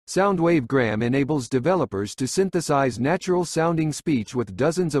SoundWaveGram enables developers to synthesize natural-sounding speech with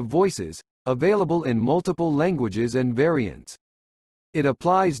dozens of voices, available in multiple languages and variants. It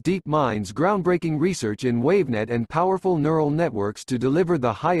applies DeepMind's groundbreaking research in WaveNet and powerful neural networks to deliver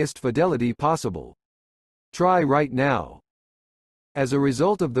the highest fidelity possible. Try right now. As a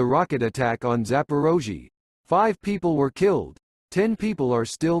result of the rocket attack on Zaporozhye, 5 people were killed, 10 people are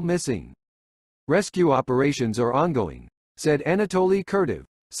still missing. Rescue operations are ongoing, said Anatoly Kurtov,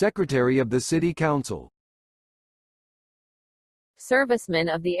 Secretary of the City Council. Servicemen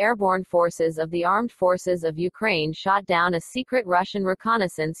of the airborne forces of the Armed Forces of Ukraine shot down a secret Russian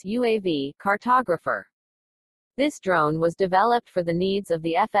reconnaissance UAV cartographer. This drone was developed for the needs of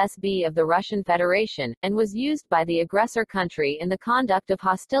the FSB of the Russian Federation, and was used by the aggressor country in the conduct of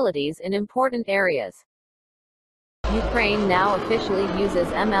hostilities in important areas. Ukraine now officially uses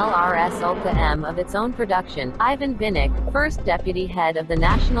MLRS Ulka-M of its own production. Ivan Vinnik, first deputy head of the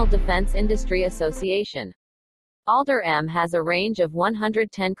National Defense Industry Association. Alder-M has a range of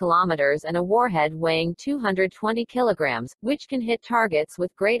 110 kilometers and a warhead weighing 220 kilograms, which can hit targets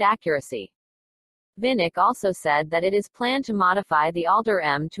with great accuracy. Vinnik also said that it is planned to modify the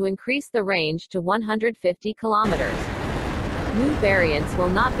Alder-M to increase the range to 150 kilometers. New variants will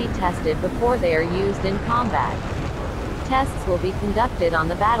not be tested before they are used in combat. Tests will be conducted on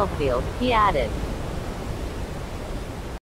the battlefield, he added.